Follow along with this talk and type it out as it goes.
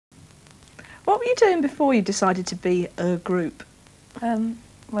What were you doing before you decided to be a group?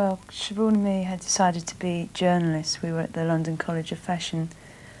 Well, Siobhan and me had decided to be journalists. We were at the London College of Fashion,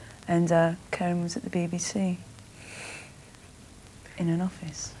 and Karen was at the BBC in an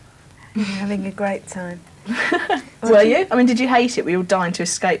office. Having a great time. Were you? I mean, did you hate it? Were you all dying to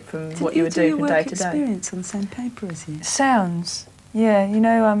escape from what you were doing from day to day? Experience on the same paper as you? Sounds. Yeah, you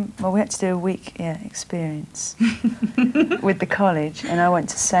know, well, we had to do a week, experience with the college, and I went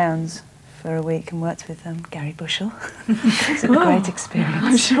to Sounds for a week and worked with Gary Bushell. It was a great experience.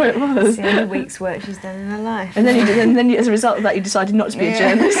 I'm sure it was. It's the only week's work she's done in her life. And then as a result of that, you decided not to be a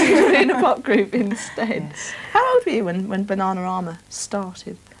journalist and to be in a pop group instead. Yes. How old were you when Bananarama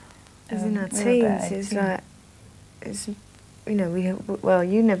started? It was in our teens. It was like, you know, well,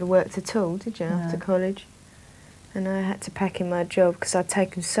 you never worked at all, did you, after college? And I had to pack in my job because I'd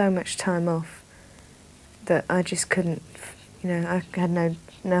taken so much time off that I just couldn't, you know, I had no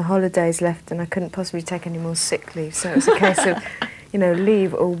holidays left and I couldn't possibly take any more sick leave. So it was a case of, you know,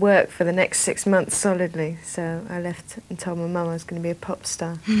 leave or work for the next 6 months solidly. So I left and told my mum I was going to be a pop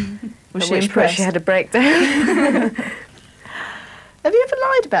star. Was she impressed? She had a breakdown. Have you ever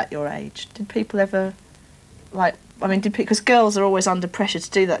lied about your age? Did people ever, like, I mean, because girls are always under pressure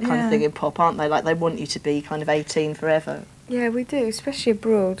to do that kind of thing in pop, aren't they? Like, they want you to be kind of 18 forever. Yeah, we do, especially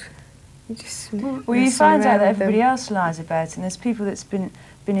abroad. You find out that everybody else lies about it, and there's people that's been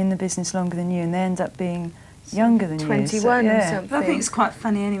in the business longer than you, and they end up being younger than 21 you. or something. I think it's quite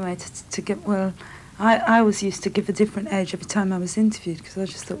funny anyway to get, well, I always used to give a different age every time I was interviewed because I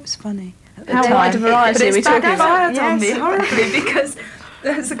just thought it was funny. How wide a variety are we talking about? It backfired on me horribly because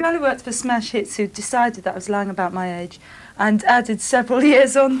there's a girl who worked for Smash Hits who decided that I was lying about my age and added several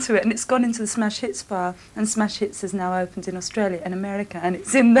years onto it, and it's gone into the Smash Hits file, and Smash Hits has now opened in Australia and America, and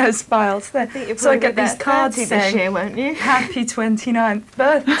it's in those files there. So I get these cards saying, this year, won't you? Happy 29th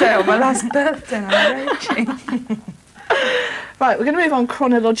birthday, or my last birthday, and I'm raging. Right, we're going to move on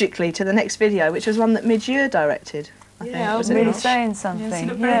chronologically to the next video, which was one that Midge directed. I think, I was really saying something. Yes, he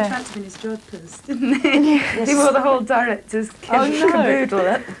looked very attractive in his jodhpurs, didn't he? Yes. He wore the whole director's caboodle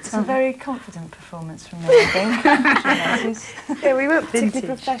at the time. It's a very confident performance from me, I think. Yeah, we weren't particularly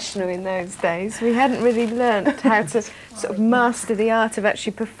professional in those days. We hadn't really learnt how to sort of master the art of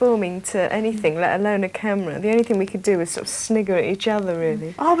actually performing to anything, let alone a camera. The only thing we could do was sort of snigger at each other,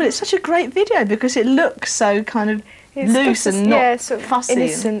 really. Oh, but it's such a great video because it looks so kind of loose and not sort of fussy.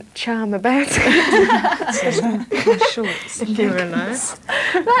 Innocent charm about it. Shorts, if you realise.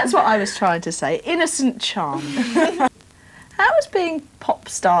 That's what I was trying to say. Innocent charm. How has being pop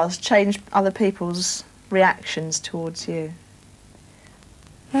stars changed other people's reactions towards you?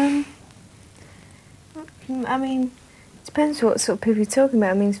 I mean, it depends what sort of people you're talking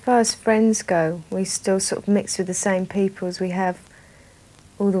about. I mean, as far as friends go, we still sort of mix with the same people as we have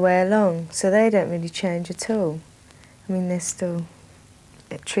all the way along, so they don't really change at all. I mean, they're still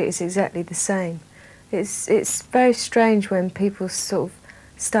treat us exactly the same. It's very strange when people sort of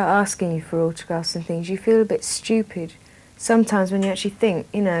start asking you for autographs and things. You feel a bit stupid sometimes when you actually think,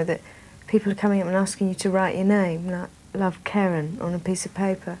 you know, that people are coming up and asking you to write your name, like Love Karen, on a piece of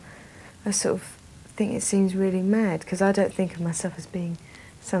paper. I sort of think it seems really mad because I don't think of myself as being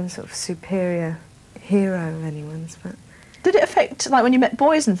some sort of superior hero of anyone's. But did it affect, like, when you met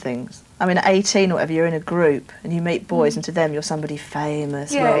boys and things? I mean, at 18 or whatever, you're in a group and you meet boys and to them you're somebody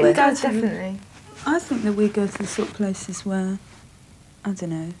famous. Yeah, it does, definitely. I think that we go to the sort of places where, I don't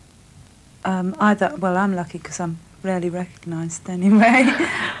know, either, well, I'm lucky because I'm rarely recognised anyway,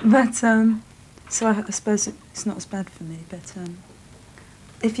 but, so I suppose it's not as bad for me, but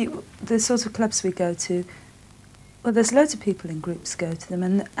the sort of clubs we go to, well, there's loads of people in groups go to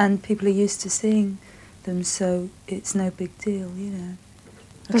them and people are used to seeing them, so it's no big deal, you know.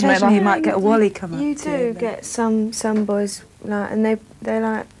 Occasionally you might get a Wally come up to you. You do get some boys, like, and they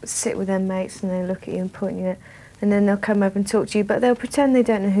like sit with their mates and they look at you and point you, and then they'll come up and talk to you, but they'll pretend they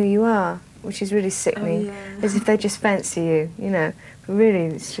don't know who you are, which is really sickening, as if they just fancy you, you know. But really,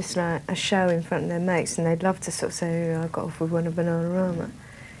 it's just like a show in front of their mates, and they'd love to sort of say, oh, I got off with one of Bananarama.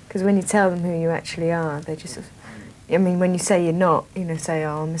 Because when you tell them who you actually are, they just sort of, I mean, when you say you're not, you know, say,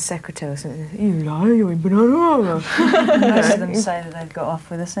 oh, I'm a secretary or something, you lie, you're in Bananarama. Most of them say that they've got off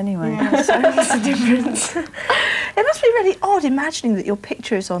with us anyway. Yeah, so what's the difference? It must be really odd imagining that your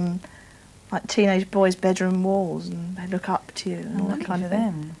picture is on, like, teenage boys' bedroom walls and they look up to you and all that kind of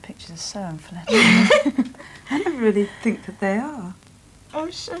thing. The pictures are so unflattering. I never really think that they are.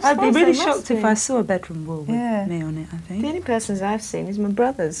 I'd be really shocked if I saw a bedroom wall with me on it, I think. The only persons I've seen is my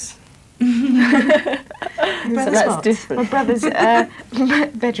brother's. So that's different. My brother's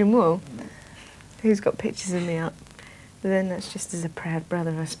bedroom wall, who's got pictures of me up. But then that's just as a proud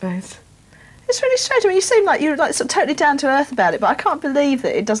brother, I suppose. It's really strange. I mean, you seem like you're like sort of totally down to earth about it, but I can't believe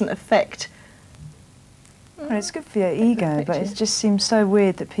that it doesn't affect. Well, it's good for your ego, but it just seems so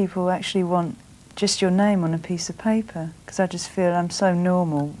weird that people actually want just your name on a piece of paper, because I just feel I'm so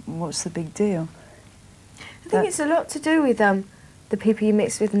normal. What's the big deal? I think it's a lot to do with the people you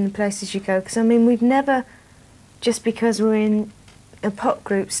mix with and the places you go, because I mean we've never, just because we're in a pop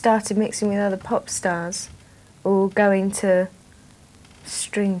group, started mixing with other pop stars or going to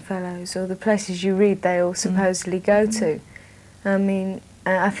Stringfellows or the places you read they all supposedly go to. I mean,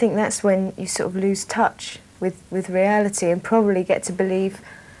 I think that's when you sort of lose touch with reality and probably get to believe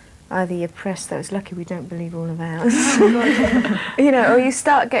either you're pressed, that it's lucky we don't believe all of ours, you know, or you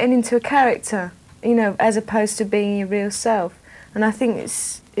start getting into a character, you know, as opposed to being your real self. And I think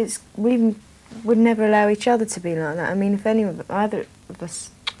we would never allow each other to be like that. I mean, if any of either of us,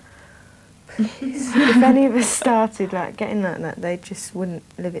 if any of us started like getting like that, they just wouldn't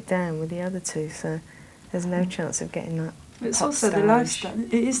live it down with the other two. So there's no chance of getting that. It's also the lifestyle.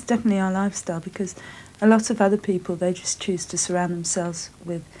 It is definitely our lifestyle, because a lot of other people, they just choose to surround themselves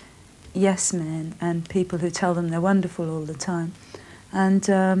with yes men and people who tell them they're wonderful all the time. And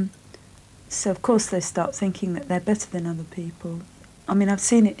so of course they start thinking that they're better than other people. I mean, I've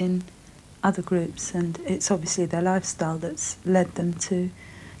seen it in other groups, and it's obviously their lifestyle that's led them to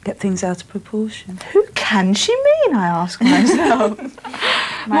get things out of proportion. Who can she mean, I ask myself.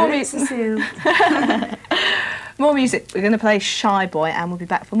 My lips are sealed. More music. We're going to play Shy Boy, and we'll be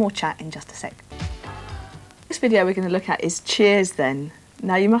back for more chat in just a sec. This video we're going to look at is Cheers Then.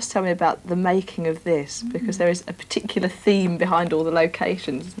 Now you must tell me about the making of this, because there is a particular theme behind all the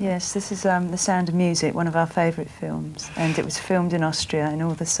locations. Yes, this is The Sound of Music, one of our favourite films, and it was filmed in Austria in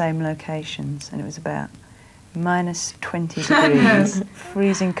all the same locations, and it was about -20 degrees,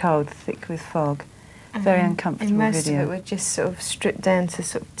 freezing cold, thick with fog, very uncomfortable Most video. of it were just sort of stripped down to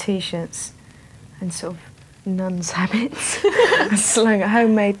sort of t-shirts and sort of nuns' habits, slung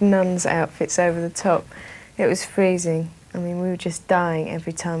homemade nuns' outfits over the top. It was freezing. I mean, we were just dying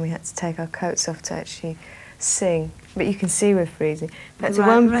every time we had to take our coats off to actually sing. But you can see we're freezing. That's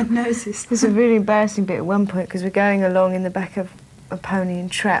Red noses. It was a really embarrassing bit at one point, because we're going along in the back of a pony and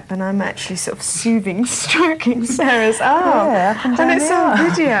trap, and I'm actually sort of stroking Sarah's arm. Yeah, up and down it's the on arm.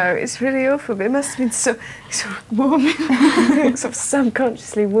 video. It's really awful, but it must have been sort of warming, sort of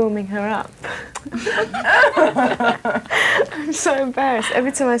subconsciously warming her up. I'm so embarrassed.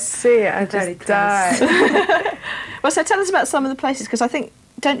 Every time I see it, I just die. Well, so tell us about some of the places, because I think,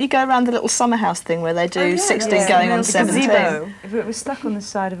 don't you go around the little summer house thing where they do 16 going on 17? If it was stuck on the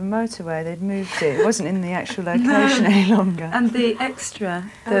side of a motorway, they'd moved it. It wasn't in the actual location any longer. And the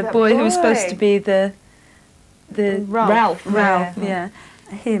extra, the that boy who was supposed to be the Ralph. yeah.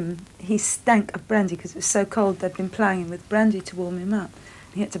 Him, he stank of brandy because it was so cold. They'd been plying him with brandy to warm him up.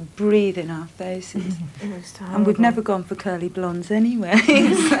 He had to breathe in our faces. It was And we'd never gone for curly blondes anyway.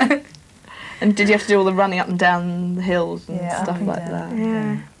 So. And did you have to do all the running up and down the hills and Yeah, stuff up and like down. that?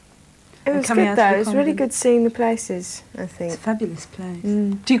 Yeah. It was coming good out though. of the It was really convent. good seeing the places, I It's a think. fabulous place.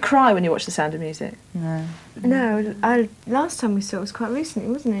 Do you cry when you watch The Sound of Music? No. No, last time we saw it was quite recently,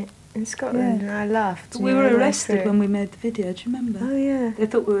 wasn't it? In Scotland, Yeah. and I laughed. We were arrested when we made the video, do you remember? Oh yeah, They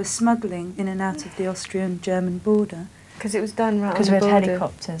thought we were smuggling in and out of the Austrian-German border. because it was done right on Because the we had border.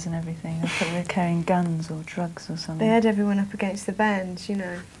 helicopters and everything. I thought we were carrying guns or drugs or something. They had everyone up against the bands, you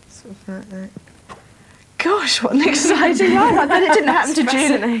know, sort of like that. Gosh, what an exciting life! I bet it didn't happen to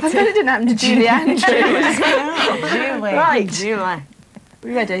Julie. I bet it didn't happen to Julie Andrews. Julie. Right, Julie.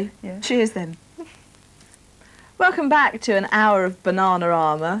 we ready? Yeah. Cheers then. Welcome back to an hour of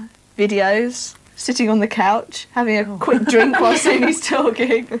Bananarama videos, sitting on the couch, having a quick drink while Suni's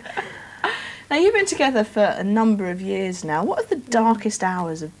talking. Now, you've been together for a number of years now. What have the darkest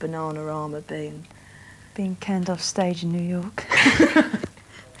hours of Bananarama been? Being canned off stage in New York.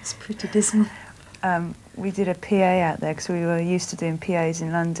 It's pretty dismal. We did a PA out there because we were used to doing PAs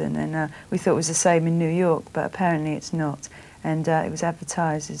in London, and we thought it was the same in New York, but apparently it's not. And it was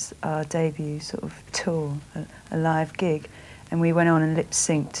advertised as our debut sort of tour, a live gig, and we went on and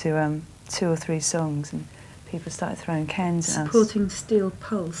lip-synced to 2 or 3 songs, and people started throwing cans at us. Supporting Steel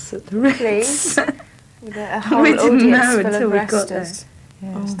Pulse at the Ritz. With a whole We didn't audience know full until of we got there. wrestlers.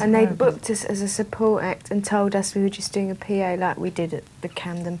 Yeah, it was And they terrible. booked us as a support act and told us we were just doing a PA like we did at the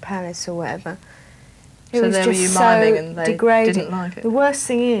Camden Palace or whatever. It So was there were just you so miming and they degrading. didn't like it? The worst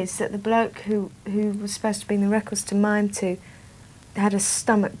thing is that the bloke who was supposed to be in the records to mime to had a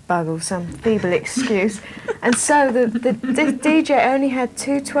stomach bug or some feeble excuse. And so the DJ only had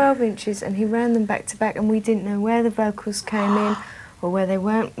 2 12 inches and he ran them back to back, and we didn't know where the vocals came in or where they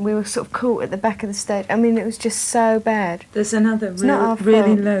weren't. We were sort of caught at the back of the stage. I mean, it was just so bad. There's another not our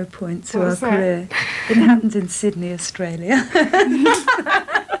really fault. low point to What our was that? career. It happened in Sydney, Australia.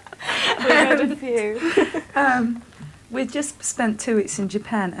 We had a few. We'd just spent 2 weeks in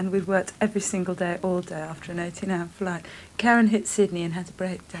Japan and we'd worked every single day, all day after an 18-hour flight. Karen hit Sydney and had a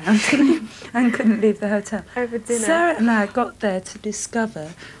breakdown and couldn't leave the hotel. Over dinner. Sarah and I got there to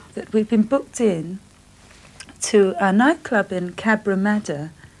discover that we'd been booked in to a nightclub in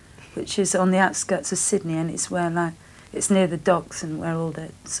Cabramatta, which is on the outskirts of Sydney, and it's where, like, it's near the docks and where all the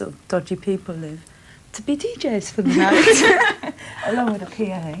sort of dodgy people live, to be DJs for the night. Along with a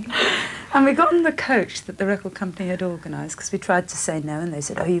PA. And we got on the coach that the record company had organised, because we tried to say no, and they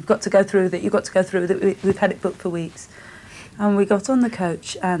said, oh, you've got to go through with it, you've got to go through with it, we've had it booked for weeks. And we got on the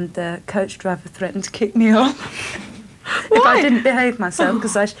coach, and the coach driver threatened to kick me off if I didn't behave myself,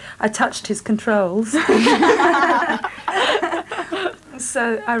 because I touched his controls.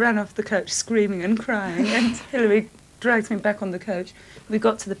 So I ran off the coach screaming and crying, and Hilary dragged me back on the coach. We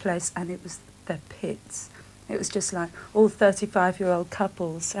got to the place, and it was the pits. It was just like all 35-year-old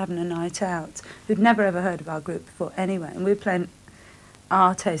couples having a night out who'd never ever heard of our group before anyway. And we were playing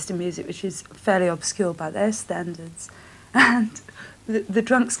our taste in music, which is fairly obscure by their standards. And the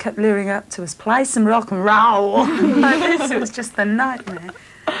drunks kept luring up to us, play some rock and roll. Like this, it was just a nightmare.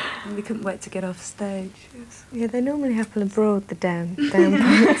 And we couldn't wait to get off stage. Yeah, they normally happen abroad, the down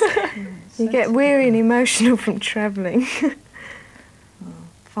points. You get weary and emotional from travelling.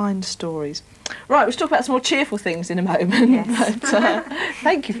 Fine stories. Right, we'll talk about some more cheerful things in a moment. Yes. But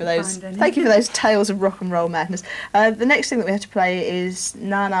thank you for those. Thank you for those tales of rock and roll madness. The next thing that we have to play is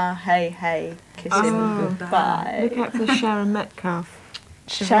Nana Hey Hey Kiss Him Goodbye. Look out for Sharon Metcalf.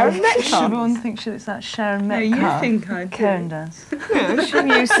 Sharon Metcalf. Siobhan thinks she looks like Sharon No, Metcalf. you think I do. Karen does.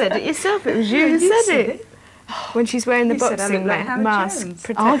 No, you said it yourself. It was you who said it. When she's wearing the You said I boxing look like Howard mask. Jones.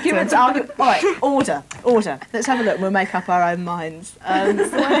 Argument. Right, order. Let's have a look. We'll make up our own minds.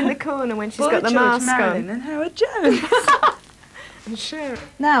 It's the one in the corner when she's Boy got the George mask Marilyn on. and Howard Jones. I'm sure.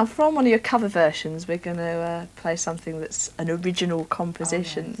 Now, from one of your cover versions, we're going to play something that's an original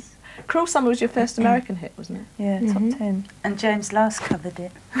composition. Oh, yes. Cruel Summer was your first American hit, wasn't it? Yeah, top 10. And James last covered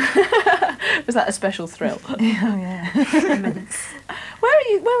it. Was that a special thrill? Oh, yeah.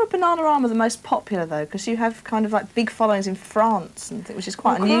 Where are Bananarama the most popular though? Because you have kind of like big followings in France, and which is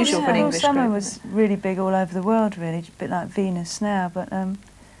quite unusual for an Cruel English Summer group. was really big all over the world, really, a bit like Venus now. But I don't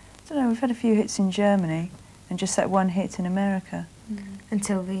know, we've had a few hits in Germany and just that one hit in America.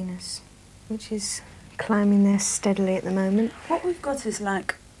 Until Venus, which is climbing there steadily at the moment. What we've got is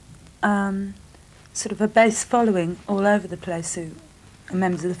like sort of a base following all over the place who are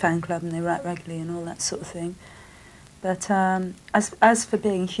members of the fan club and they write regularly and all that sort of thing. But as for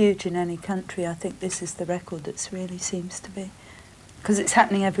being huge in any country, I think this is the record that really seems to be. Because it's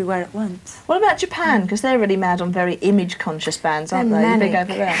happening everywhere at once. What about Japan? Because they're really mad on very image-conscious bands, aren't They're they? Big manic.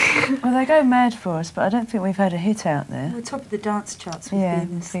 over there. Well, they go mad for us, but I don't think we've had a hit out there. We're top of the dance charts with Yeah,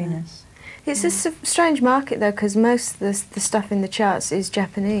 Venus. Venus. It's a strange market though, because most of the stuff in the charts is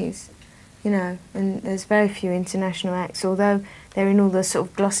Japanese, you know, and there's very few international acts. Although they're in all the sort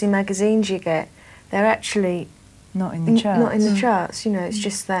of glossy magazines you get, they're actually Not in the charts. not in the charts. You know, it's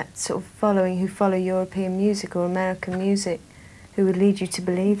just that sort of following who follow European music or American music, who would lead you to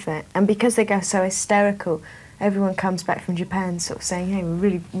believe that. And because they go so hysterical, everyone comes back from Japan sort of saying, hey, we're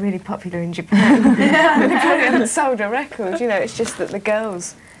really, really popular in Japan. And they probably haven't sold a record, you know, it's just that the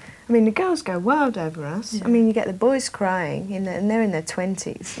girls go wild over us. Yeah. I mean, you get the boys crying, and they're in their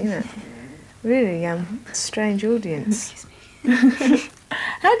 20s, you know. Really strange audience.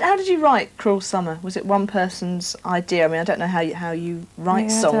 How did you write Cruel Summer? Was it one person's idea? I mean, I don't know how you write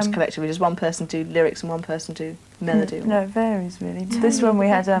Yeah, songs collectively. Does one person do lyrics and one person do melody? No, it varies really. This one we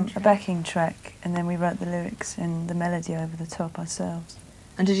had a backing track and then we wrote the lyrics and the melody over the top ourselves.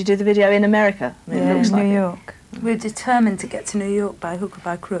 And did you do the video in America? I mean, it Yeah, looks in like New it. York. We're determined to get to New York by hook or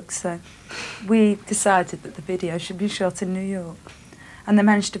by crook, so we decided that the video should be shot in New York. And they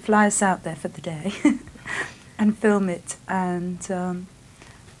managed to fly us out there for the day and film it and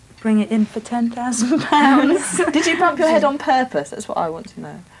bring it in for £10,000. Did you bump your head on purpose? That's what I want to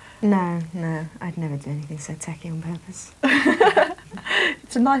know. No, I'd never do anything so tacky on purpose.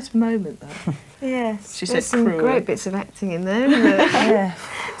 It's a nice moment, though. Yes, She there's said some cruel. great bits of acting in there, isn't there? Yeah.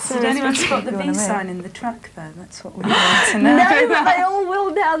 Did anyone spot the You V wanna sign in the truck though? That's what we want to know. No, but they all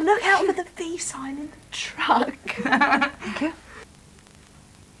will now. Look out for the V sign in the truck. Thank you.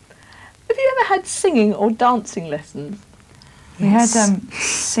 Have you ever had singing or dancing lessons? We had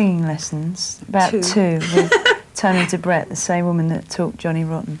singing lessons, about two, with Tony DeBrett, the same woman that taught Johnny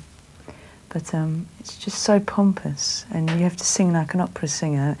Rotten. But it's just so pompous, and you have to sing like an opera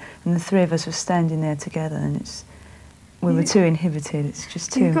singer, and the three of us were standing there together, and we were too inhibited. It's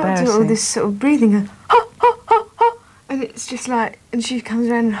just too embarrassing. You've got to do all this sort of breathing, and ha ha ha ha, and it's just like, and she comes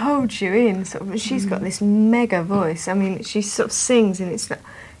around and holds you in. Sort of, and she's got this mega voice. I mean, she sort of sings, and it's like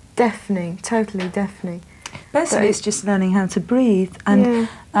deafening, totally deafening. Basically, it's just learning how to breathe, and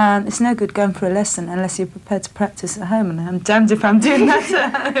it's no good going for a lesson unless you're prepared to practice at home, and I'm damned if I'm doing that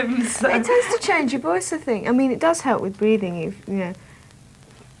at home. So. It tends to change your voice, I think. I mean, it does help with breathing, if, you know,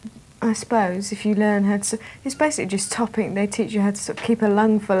 I suppose, if you learn how to... It's basically just topping. They teach you how to sort of keep a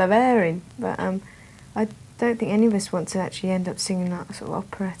lung full of air in, but I don't think any of us want to actually end up singing like sort of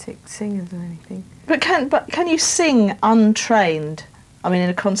operatic singers or anything. But can you sing untrained? I mean,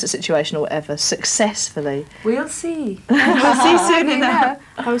 in a concert situation or whatever, successfully. We'll see. We'll see soon enough.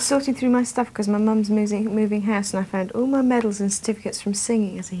 I was sorting through my stuff because my mum's moving house, and I found all my medals and certificates from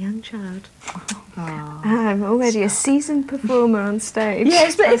singing as a young child. I'm already a seasoned performer on stage.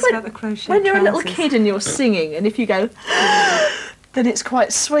 Yes, but when you're a little trousers. kid and you're singing, and if you go, then it's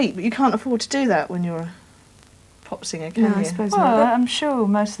quite sweet, but you can't afford to do that when you're a pop singer, can you? I suppose Well, not. I'm sure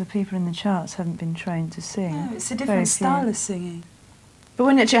most of the people in the charts haven't been trained to sing. No, it's a Very different few. style of singing. But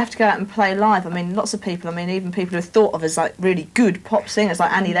when you have to go out and play live, I mean, lots of people, I mean, even people who are thought of as like really good pop singers,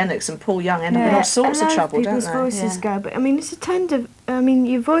 like Annie Lennox and Paul Young, end up in all sorts of trouble, don't people's they? voices go, but I mean, it's a tender. I mean,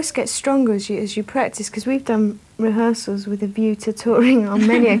 your voice gets stronger as you practice, because we've done rehearsals with a view to touring on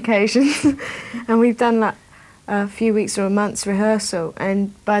many occasions, and we've done like a few weeks or a month's rehearsal,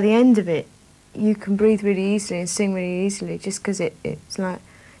 and by the end of it, you can breathe really easily and sing really easily, just because it's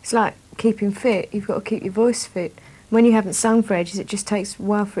like keeping fit. You've got to keep your voice fit. When you haven't sung for ages, it just takes a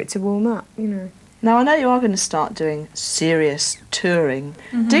while for it to warm up, you know. Now, I know you are going to start doing serious touring.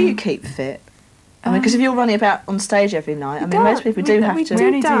 Do you keep fit? I mean, because if you're running about on stage every night, I mean, most people do have to. We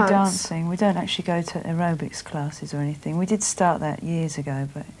only do dance. dancing. We don't actually go to aerobics classes or anything. We did start that years ago,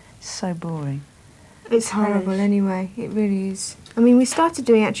 but it's so boring. It's horrible anyway, it really is. I mean, we started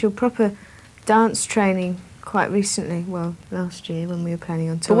doing actual proper dance training quite recently, well, last year when we were planning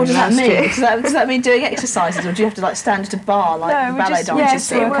on But touring. what does that last mean? year. Does that mean doing exercises, or do you have to like stand at a bar like No, we ballet just dancers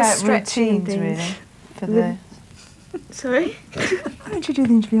do? work was out stretching routines, things. really, for the... Sorry? Why don't you do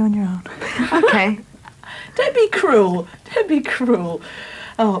the interview on your own? Okay. Don't be cruel. Don't be cruel.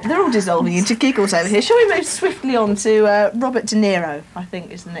 Oh, they're all dissolving into giggles over here. Shall we move swiftly on to Robert De Niro, I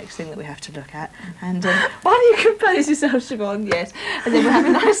think is the next thing that we have to look at. And while you compose yourself, Siobhan, yes. And then we'll have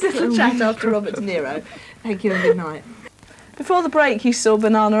a nice little chat after Robert De Niro. Thank you and good night. Before the break, you saw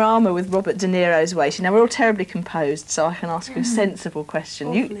Bananarama with Robert De Niro's waiting. Now, we're all terribly composed, so I can ask you a sensible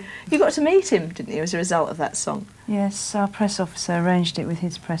question. You got to meet him, didn't you, as a result of that song? Yes, our press officer arranged it with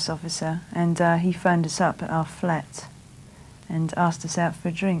his press officer, and he phoned us up at our flat and asked us out for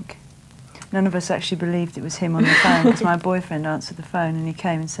a drink. None of us actually believed it was him on the phone, because my boyfriend answered the phone and he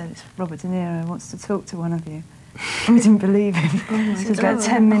came and said, "It's Robert De Niro, wants to talk to one of you." We didn't believe him. It was about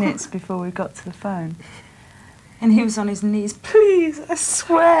 10 minutes before we got to the phone. And he was on his knees. "Please, I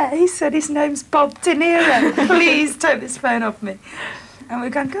swear," he said, "his name's Bob De Niro. Please take this phone off me." And we're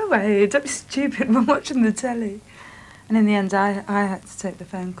going, "Go away, don't be stupid, we're watching the telly." And in the end, I had to take the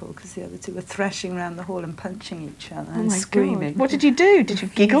phone call because the other two were thrashing around the hall and punching each other and screaming. What did you do? Did you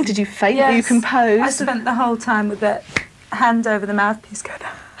giggle? Did you faint? Were you Yes, composed? I spent the whole time with that hand over the mouthpiece going,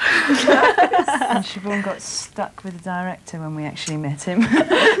 And Siobhan got stuck with the director when we actually met him.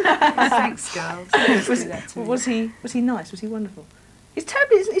 "Thanks, girls." Was he nice? Was he wonderful? He's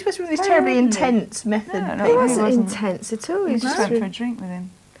terribly, isn't he supposed to be this terribly intense method? No, not He He wasn't wasn't. intense at all. We He's just just went for a drink with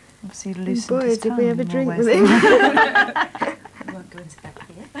him. Obviously loosened boy, his did tongue we have a in drink more with ways him. than one. I won't go into that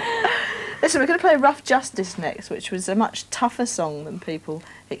here. Listen, we're going to play Rough Justice next, which was a much tougher song than people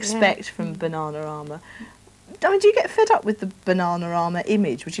expect from Bananarama. I mean, do you get fed up with the Bananarama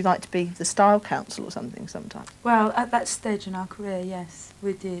image? Would you like to be the style council or something sometime? Well, at that stage in our career, yes,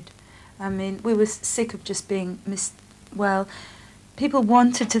 we did. I mean, we were sick of just being well, people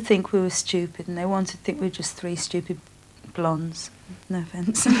wanted to think we were stupid, and they wanted to think we were just three stupid blondes. No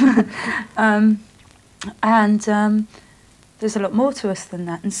offence. There's a lot more to us than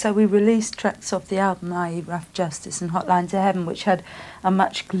that, and so we released tracks off the album, i.e. Rough Justice and Hotline to Heaven, which had a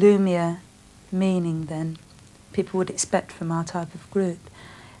much gloomier meaning than people would expect from our type of group.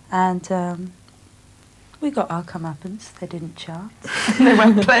 And we got our comeuppance. They didn't chart. They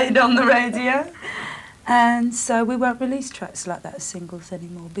weren't played on the radio. And so we won't release tracks like that as singles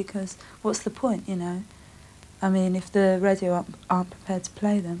anymore, because what's the point, you know? I mean, if the radio aren't prepared to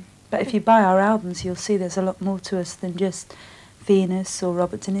play them. But if you buy our albums, you'll see there's a lot more to us than just Venus or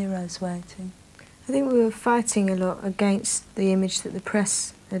Robert De Niro's Waiting. I think we were fighting a lot against the image that the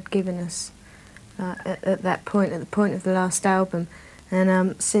press had given us. at that point, at the point of the last album.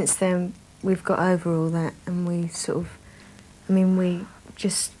 And since then, we've got over all that, and we sort of, I mean, we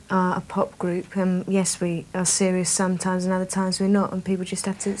just are a pop group. Yes, we are serious sometimes, and other times we're not, and people just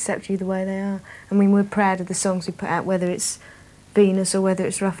have to accept you the way they are. I mean, we're proud of the songs we put out, whether it's Venus or whether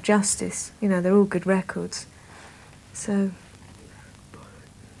it's Rough Justice. You know, they're all good records. So...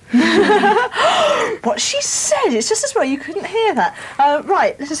 What she said, it's just as well you couldn't hear that.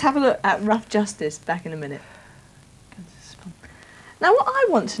 Right, let's just have a look at Rough Justice back in a minute. Now what I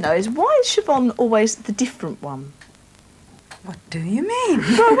want to know is, why is Siobhan always the different one? What do you mean?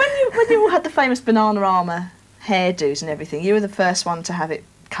 Well, when you all had the famous Bananarama hairdos and everything, you were the first one to have it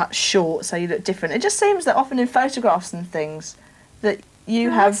cut short so you look different. It just seems that often in photographs and things that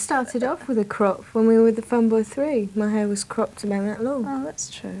you have... I started off with a crop when we were with the Fun Boy 3. My hair was cropped about that long. Oh, that's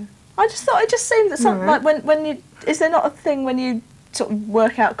true. I just thought it just seemed that something like when you... Is there not a thing when you sort of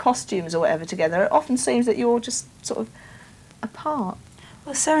work out costumes or whatever together? It often seems that you're just sort of apart.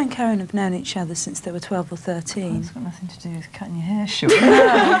 Well, Sarah and Karen have known each other since they were 12 or 13. It's got nothing to do with cutting your hair short.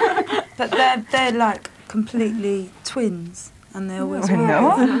 No, but they're like completely twins, and they always were. No,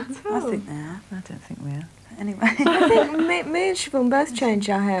 I think they are. I don't think we are. Anyway. I think me and Siobhan both changed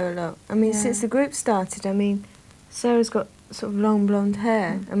our hair a lot. I mean, Yeah. since the group started, I mean, Sarah's got sort of long blonde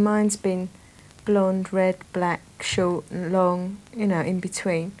hair, and mine's been blonde, red, black, short and long, you know, in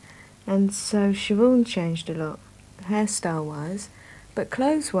between. And so Siobhan changed a lot, hairstyle-wise, but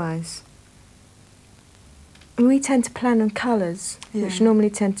clothes-wise. And we tend to plan on colours, which Yeah. normally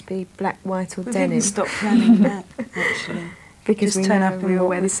tend to be black, white or We've denim. even stopped planning that, actually. Because just we turn know up and we all what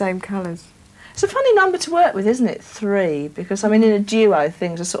wear we- the same colours. It's a funny number to work with, isn't it? 3, because I mean in a duo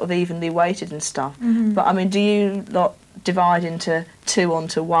things are sort of evenly weighted and stuff. But I mean, do you lot divide into 2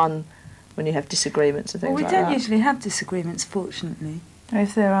 onto 1 when you have disagreements and things Well, we like don't that? usually have disagreements, fortunately.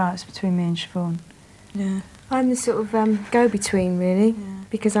 If there are, it's between me and Siobhan. Yeah. I'm the sort of go-between, really, Yeah.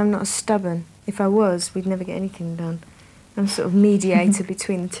 because I'm not as stubborn. If I was, we'd never get anything done. I'm sort of mediator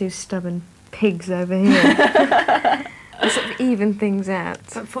between the two stubborn pigs over here. I sort of even things out.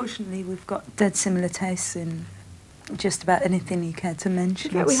 But fortunately, we've got dead similar tastes in just about anything you care to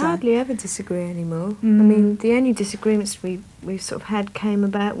mention. Yeah, we so- hardly ever disagree anymore. I Mm. mean, the only disagreements we sort of had came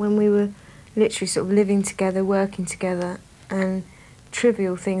about when we were literally sort of living together, working together, and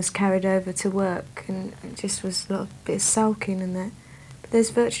trivial things carried over to work, and it just was a lot of bit of sulking and that. But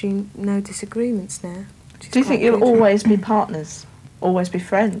there's virtually no disagreements now. which is Do you think quite you'll good. always be partners? Always be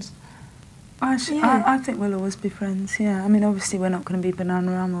friends? Actually, Yeah. I think we'll always be friends, yeah. I mean, obviously we're not going to be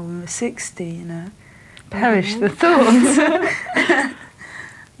Bananarama when we're 60, you know. Perish the thoughts.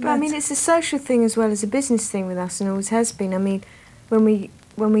 But I mean, it's a social thing as well as a business thing with us, and always has been. I mean, when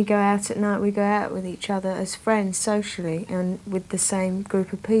we go out at night, we go out with each other as friends socially and with the same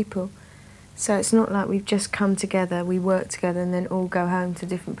group of people. So it's not like we've just come together, we work together, and then all go home to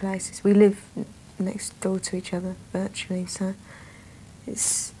different places. We live next door to each other virtually, so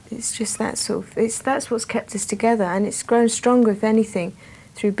it's just that sort of that's what's kept us together, and it's grown stronger, if anything,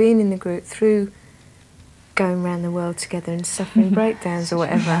 through being in the group, through going around the world together and suffering breakdowns or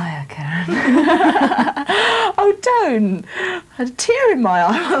whatever. Liar, Karen. Oh, don't! I had a tear in my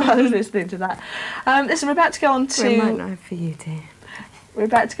eye while I was listening to that. Listen, we're about to go on Well, it might to not have for you, dear. we're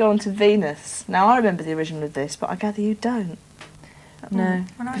about to go on to Venus. Now, I remember the original of this, but I gather you don't. No,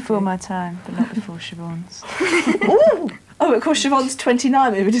 Well, I before do. my time, but not before Siobhan's. Ooh! Oh, of course, Siobhan's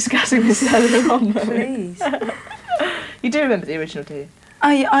 29. We were discussing this earlier on. weren't we? Please. You do remember the original, do you? Oh,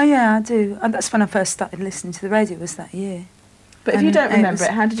 yeah, I do. That's when I first started listening to the radio, was that year. But if you And don't it remember was-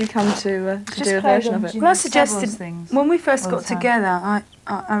 it, how did you come to Just do a played version on of it? Jimmy Well, I Savile's suggested, things when we first all got the time. together,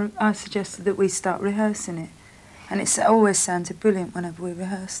 I suggested that we start rehearsing it. And it's always sounded brilliant whenever we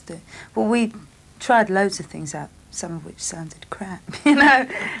rehearsed it. Well, we tried loads of things out, some of which sounded crap, you know.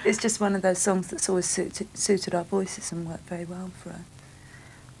 It's just one of those songs that's always suited our voices and worked very well for us.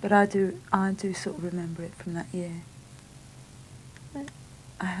 But I do sort of remember it from that year.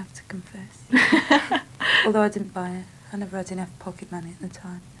 I have to confess. Although I didn't buy it. I never had enough pocket money at the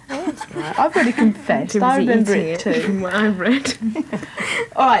time. Right, I've already confessed. I remember it too. From what I've read.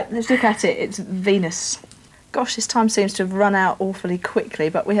 All right, let's look at it. It's Venus. Gosh, this time seems to have run out awfully quickly,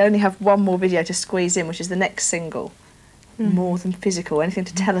 but we only have one more video to squeeze in, which is the next single, More Than Physical. Anything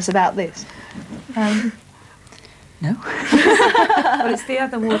to tell us about this? No. Well, it's the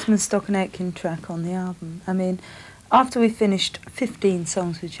other Waterman, Stock and Aitken track on the album. I mean, after we finished 15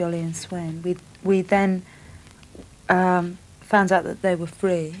 songs with Jolly and Swain, we then found out that they were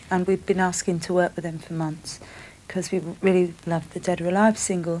free, and we'd been asking to work with them for months because we really loved the Dead or Alive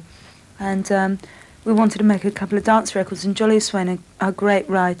single. And we wanted to make a couple of dance records, and Jolly Swain are great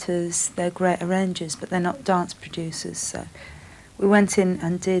writers, they're great arrangers, but they're not dance producers, so we went in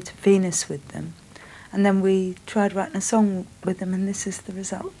and did Venus with them, and then we tried writing a song with them, and this is the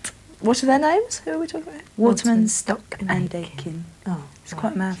result. What are their names? Who are we talking about? Waterman, Stock and Aiken. Oh, it's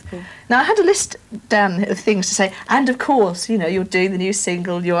quite a mouthful. Now, I had a list down of things to say, and of course, you know, you're doing the new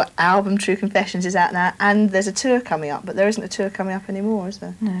single, your album True Confessions is out now, and there's a tour coming up, but there isn't a tour coming up anymore, is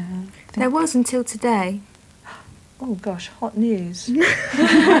there? No. There was until today. Oh gosh, hot news. No.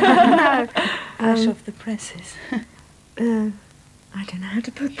 Fresh off the presses. I don't know how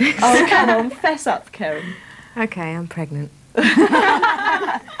to put this. Oh, come on, fess up, Karen. Okay, I'm pregnant.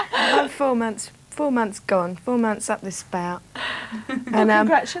 I'm 4 months gone, 4 months up this spout. And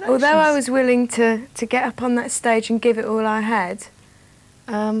congratulations. although I was willing to get up on that stage and give it all I had,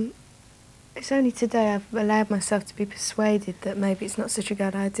 it's only today I've allowed myself to be persuaded that maybe it's not such a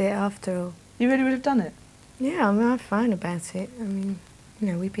good idea after all. You really would have done it? Yeah, I mean, I'm fine about it. I mean,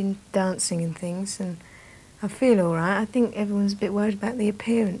 you know, we've been dancing and things, and I feel all right. I think everyone's a bit worried about the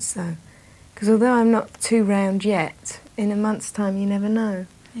appearance, though. Because although I'm not too round yet, in a month's time you never know.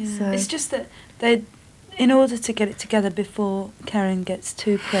 Yeah. So It's just that in order to get it together before Karen gets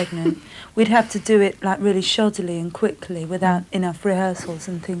too pregnant, we'd have to do it like really shoddily and quickly without enough rehearsals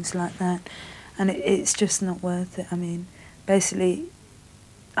and things like that. And it's just not worth it. I mean, basically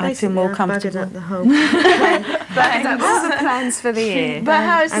I feel more comfortable. Up the whole plan. Buggered up all the plans for the year. But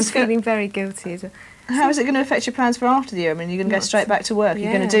how is I'm this feeling very guilty as well. How is it going to affect your plans for after the year? I mean, you're going to go straight back to work.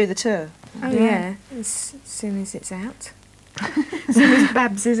 You're going to do the tour. Oh yeah, as soon as it's out. As soon as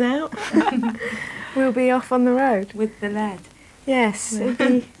Babs is out, we'll be off on the road. With the lad. Yes,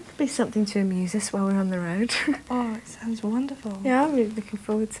 it'll be something to amuse us while we're on the road. Oh, it sounds wonderful. Yeah, I'm really looking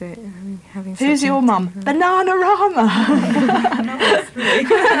forward to it. I mean, having Who's your mum? Bananarama!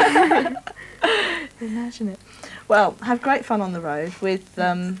 Imagine it. Well, have great fun on the road with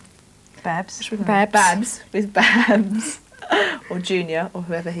Babs. Babs. With Babs. Or Junior, or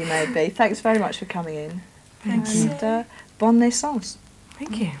whoever he may be. Thanks very much for coming in. Thank you. And bonne naissance.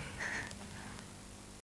 Thank you.